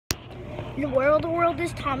In Where the World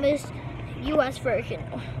is Thomas, U.S. version.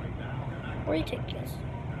 Where do you take this?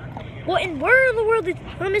 Well, in Where the World is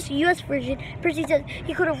Thomas, U.S. version, Percy says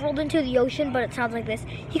he could have rolled into the ocean, but it sounds like this.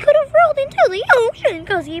 He could have rolled into the ocean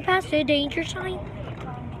because he passed a danger sign.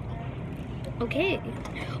 Okay.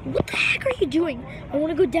 What the heck are you doing? I want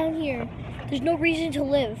to go down here. There's no reason to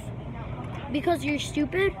live. Because you're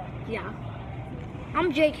stupid? Yeah.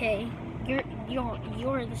 I'm JK.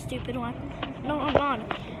 You're the stupid one. No, I'm not.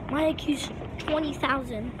 My IQ's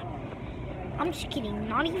 20,000. I'm just kidding.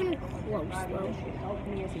 Not even close, though.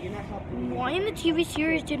 Why in the TV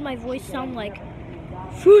series did my voice sound like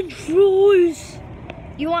French fries?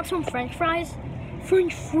 You want some French fries?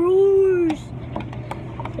 French fries.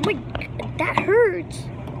 Oh my God, that hurts.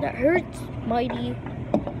 That hurts, Mighty.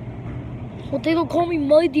 Well, they don't call me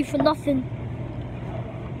Mighty for nothing.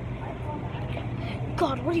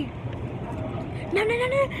 God, what are you? No.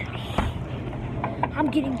 I'm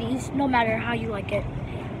getting these, no matter how you like it.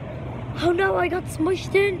 Oh no, I got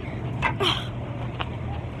smushed in.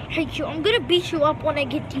 Hate you. I'm gonna beat you up when I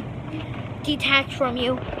get detached from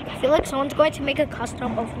you. I feel like someone's going to make a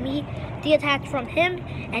custom of me detached from him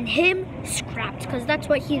and him scrapped, because that's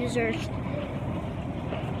what he deserves.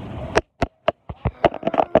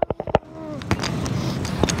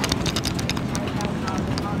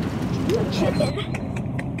 Chicken.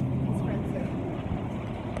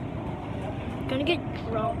 Gonna get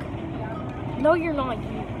drunk. No, you're not,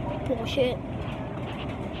 you bullshit.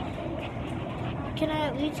 Can I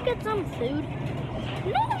at least get some food?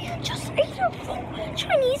 No, you just ate a full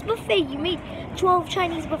Chinese buffet. You made 12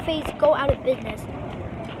 Chinese buffets go out of business.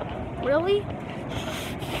 Really?